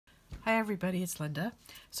Hi everybody, it's Linda.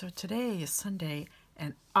 So today is Sunday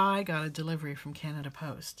and I got a delivery from Canada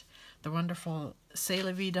Post. The wonderful C'est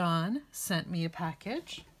La Vie Dawn sent me a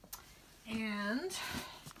package. And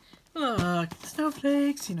look,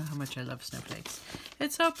 snowflakes. You know how much I love snowflakes.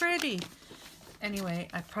 It's so pretty. Anyway,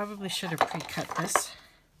 I probably should have pre-cut this,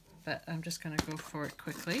 but I'm just going to go for it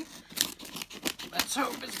quickly. Let's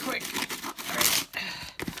hope it's quick.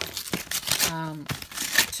 All right.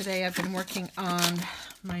 Today I've been working on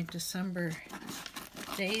my December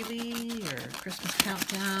daily or Christmas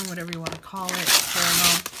countdown, whatever you want to call it,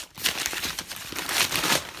 journal.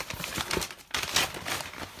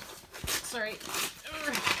 Sorry.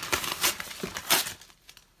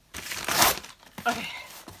 Okay.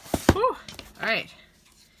 Whew. All right.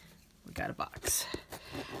 We got a box.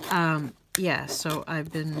 Yeah, so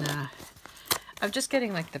I've been I'm just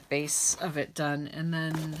getting like the base of it done, and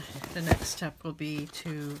then the next step will be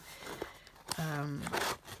to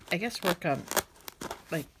I guess work on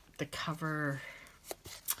like the cover,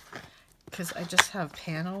 because I just have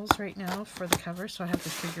panels right now for the cover, so I have to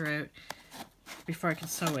figure out before I can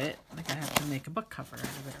sew it, like I have to make a book cover out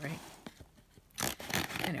of it, right?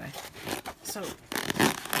 Anyway, so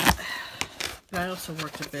but I also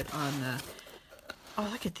worked a bit on oh,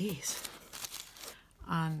 look at these,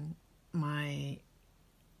 on my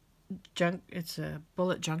junk. It's a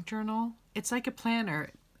bullet junk journal. It's like a planner,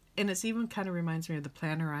 and it's even kind of reminds me of the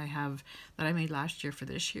planner I have that I made last year for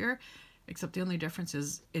this year, except the only difference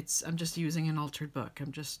is I'm just using an altered book.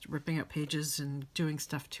 I'm just ripping out pages and doing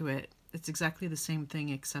stuff to it. It's exactly the same thing,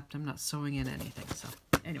 except I'm not sewing in anything. So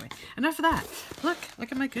anyway, enough of that.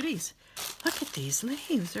 Look at my goodies. Look at these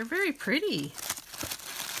leaves. They're very pretty.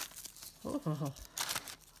 Oh,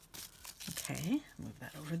 okay, move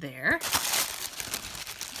that over there.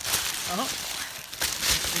 Oh,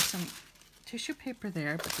 there's some tissue paper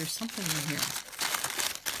there, but there's something in here.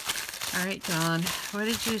 All right, Dawn, what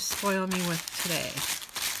did you spoil me with today?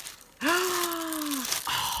 Oh,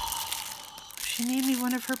 she made me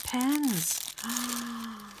one of her pens.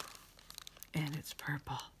 And it's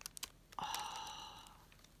purple. Oh,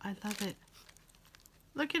 I love it.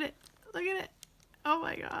 Look at it. Look at it. Oh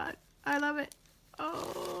my God, I love it.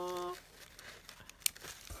 Oh.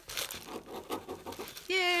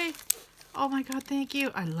 Yay. Oh my God, thank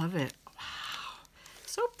you. I love it. Wow.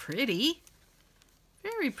 So pretty.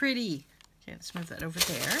 Very pretty. Okay, let's move that over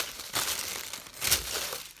there.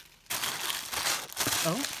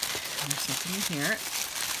 Oh, there's something in here.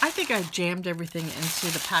 I think I jammed everything into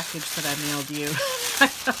the package that I mailed you. I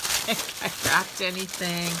don't think I wrapped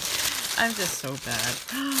anything. I'm just so bad.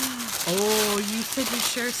 Oh, you said you'd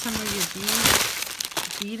share some of your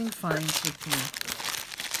beading finds with me.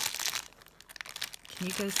 Can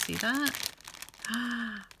you guys see that?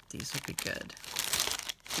 These will be good.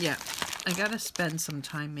 Yeah, I gotta spend some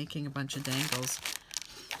time making a bunch of dangles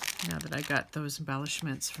now that I got those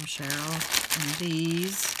embellishments from Cheryl. And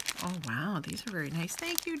these, oh wow, these are very nice.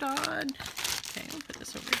 Thank you, Dawn. Okay, I'll put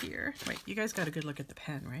this over here. Wait, you guys got a good look at the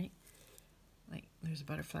pen, right? Like, there's a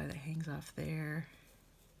butterfly that hangs off there.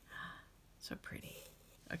 So pretty.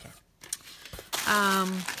 Okay.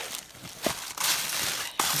 Another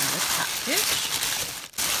package.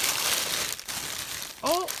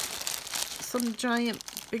 Oh, some giant,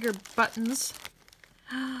 bigger buttons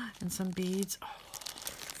and some beads. Oh,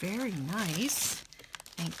 very nice.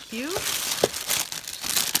 Thank you.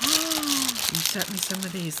 Oh, you sent me some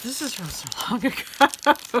of these. This is from so long ago.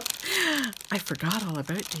 I forgot all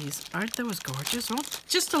about these. Aren't those gorgeous? Oh,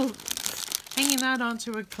 just hanging that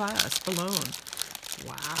onto a clasp alone.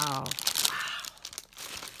 Wow. Wow.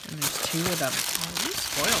 And there's two of them. Oh, you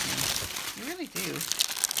spoiled me. You really do.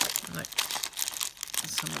 Look.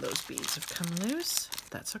 Some of those beads have come loose.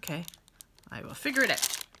 That's okay. I will figure it out.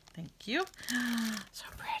 Thank you. So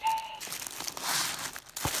pretty.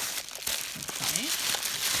 Okay.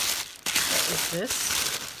 What is this?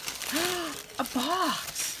 A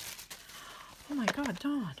box. Oh my God,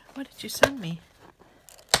 Dawn, what did you send me?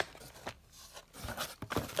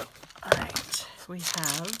 All right. We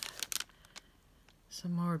have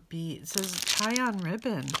some more beads. It says tie-on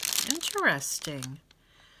ribbon. Interesting.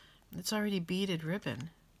 It's already beaded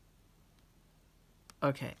ribbon.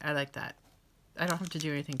 Okay, I like that. I don't have to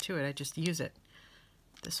do anything to it. I just use it.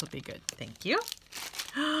 This will be good. Thank you.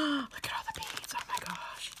 Look at all the beads. Oh my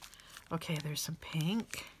gosh. Okay, there's some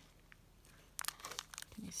pink.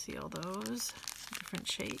 Can you see all those? Different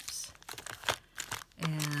shapes.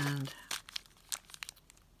 And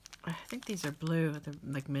I think these are blue. They're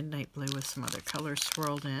like midnight blue with some other colors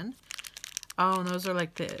swirled in. Oh, and those are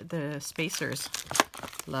like the spacers.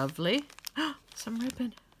 Lovely. Some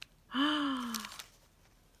ribbon. What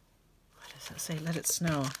does that say? Let it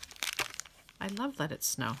snow. I love Let It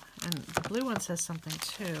Snow. And the blue one says something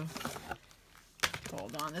too.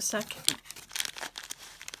 Hold on a second.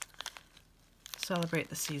 Celebrate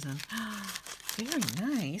the season. Very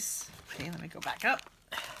nice. Okay, let me go back up.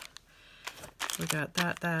 We got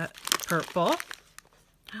that purple.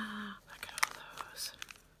 Look at all those.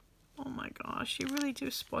 Oh my gosh, you really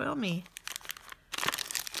do spoil me.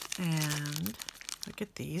 And look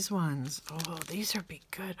at these ones. Oh, these are big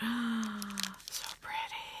good. So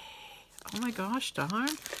pretty. Oh my gosh, Dawn.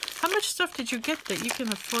 How much stuff did you get that you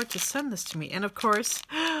can afford to send this to me? And of course,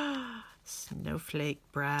 Snowflake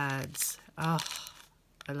Brads. Oh,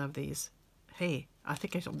 I love these. Hey, I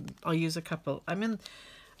think I'll use a couple. I'm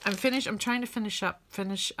trying to finish up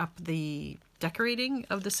the decorating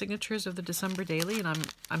of the signatures of the December daily, and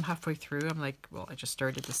I'm halfway through. I'm like, well, I just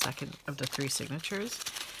started the second of the 3 signatures.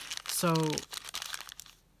 So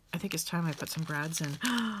I think it's time I put some brads in.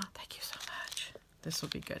 Thank you so much. This will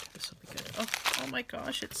be good. This will be good. Oh my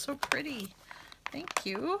gosh, it's so pretty. Thank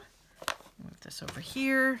you. Move this over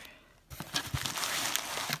here.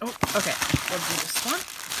 Oh, okay. We'll do this one.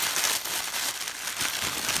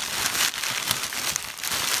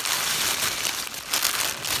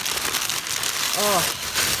 Oh,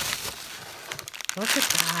 look at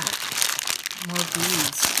that. More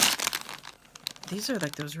beads. These are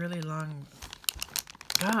like those really long.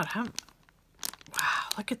 God, wow,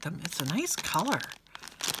 look at them. It's a nice color.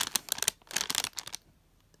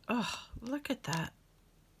 Oh, look at that.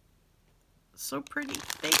 So pretty.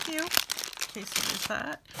 Thank you. Okay, so there's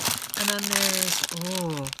that. And then there's,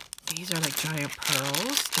 oh, these are like giant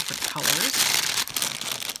pearls, different colors.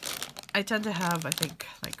 I tend to have, I think,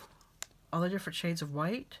 like all the different shades of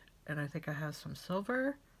white, and I think I have some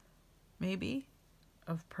silver, maybe,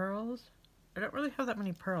 of pearls. I don't really have that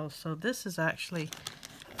many pearls, so this is actually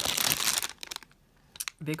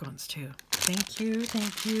big ones too. Thank you,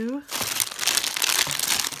 thank you.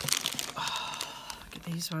 Oh, look at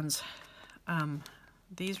these ones.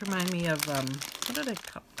 These remind me of, what are they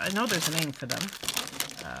called? I know there's a name for them.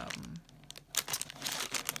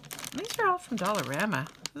 These are all from Dollarama.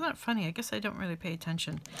 Isn't that funny? I guess I don't really pay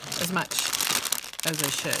attention as much as I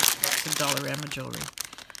should to Dollarama jewelry.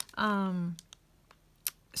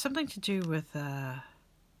 Something to do with,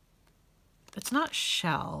 it's not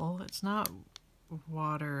shell, it's not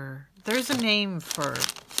water. There's a name for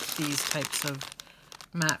these types of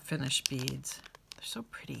matte finish beads. They're so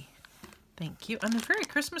pretty. Thank you. And they're very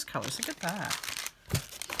Christmas colors. Look at that.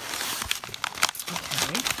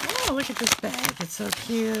 Okay. Oh, look at this bag. It's so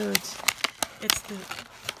cute. It's the...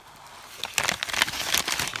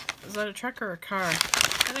 Is that a truck or a car? I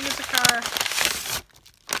think it's a car.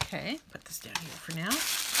 Okay. Put this down here for now.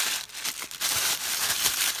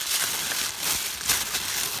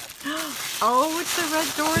 Oh, it's the red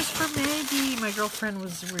doors for Maggie. My girlfriend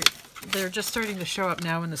was... They're just starting to show up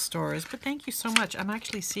now in the stores, but thank you so much. I'm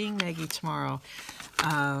actually seeing Maggie tomorrow.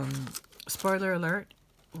 Spoiler alert,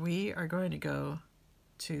 we are going to go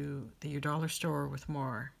to the dollar store with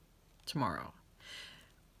more tomorrow.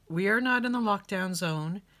 We are not in the lockdown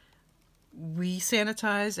zone. We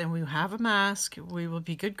sanitize and we have a mask. We will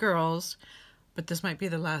be good girls, but this might be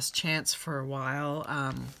the last chance for a while.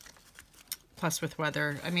 Plus with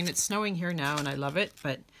weather, I mean, it's snowing here now and I love it,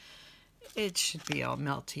 but it should be all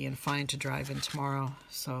melty and fine to drive in tomorrow.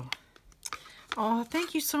 So, oh,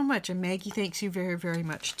 thank you so much. And Maggie thanks you very, very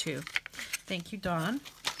much too. Thank you, Dawn.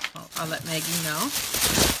 I'll let Maggie know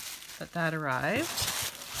that that arrived.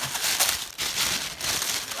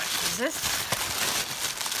 What is this?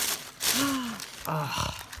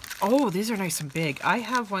 Oh, these are nice and big. I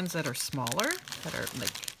have ones that are smaller, that are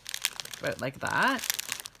like that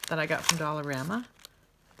I got from Dollarama.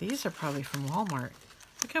 These are probably from Walmart.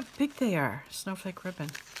 Look how big they are. Snowflake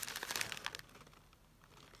ribbon.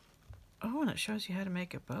 Oh, and it shows you how to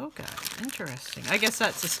make a bow guide. Interesting. I guess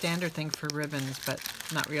that's a standard thing for ribbons, but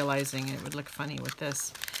not realizing it would look funny with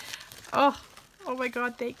this. Oh my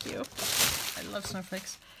God, thank you. I love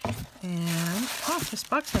snowflakes. And, oh, this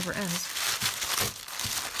box never ends.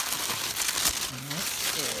 And this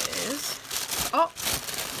is, oh,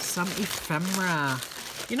 some ephemera.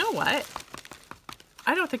 You know what?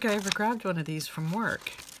 I don't think I ever grabbed one of these from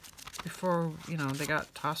work before, you know, they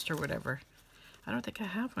got tossed or whatever. I don't think I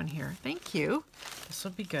have one here. Thank you. This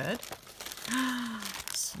will be good.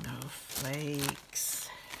 Snowflakes.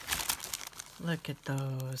 Look at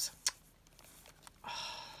those.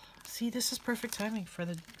 Oh, see, this is perfect timing for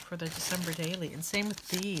the December daily. And same with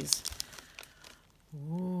these.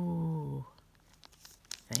 Ooh.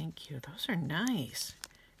 Thank you. Those are nice.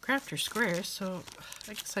 Crafter squares, so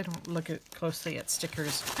I guess I don't look closely at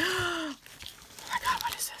stickers. Oh my God,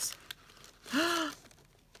 what is this?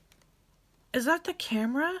 Is that the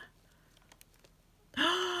camera?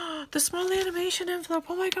 The small animation envelope.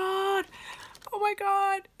 Oh my god. Oh my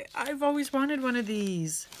god. I've always wanted one of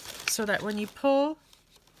these. So that when you pull,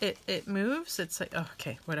 it moves. It's like, oh,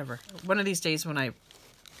 okay, whatever. One of these days when I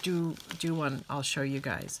do one, I'll show you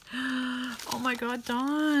guys. Oh my god,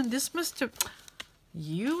 Dawn. This must have...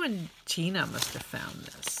 You and Tina must have found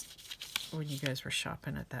this when you guys were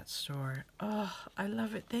shopping at that store. Oh, I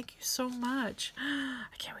love it. Thank you so much.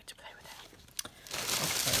 I can't wait to play with it.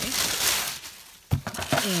 Okay.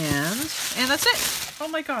 And that's it. Oh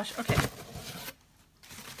my gosh. Okay.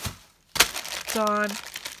 Dawn,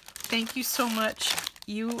 thank you so much.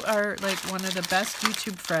 You are like one of the best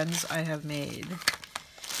YouTube friends I have made.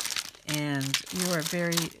 And you are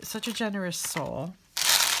such a generous soul.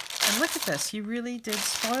 And look at this. You really did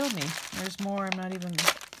spoil me. There's more. I'm not even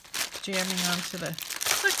jamming onto the...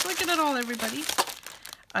 Look at it all, everybody.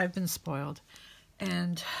 I've been spoiled.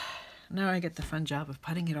 And now I get the fun job of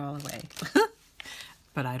putting it all away.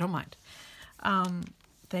 But I don't mind.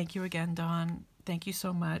 Thank you again, Dawn. Thank you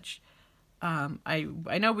so much. I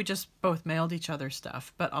know we just both mailed each other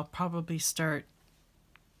stuff, but I'll probably start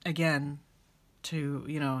again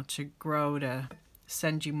to, to grow, to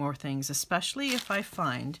send you more things, especially if I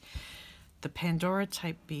find the Pandora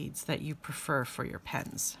type beads that you prefer for your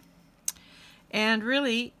pens. And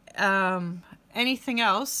really, anything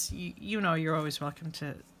else, you're always welcome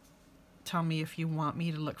to tell me if you want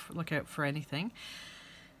me to look out for anything.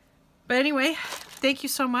 But anyway, thank you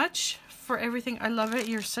so much for everything. I love it.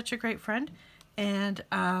 You're such a great friend. And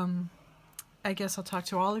I guess I'll talk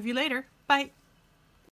to all of you later. Bye.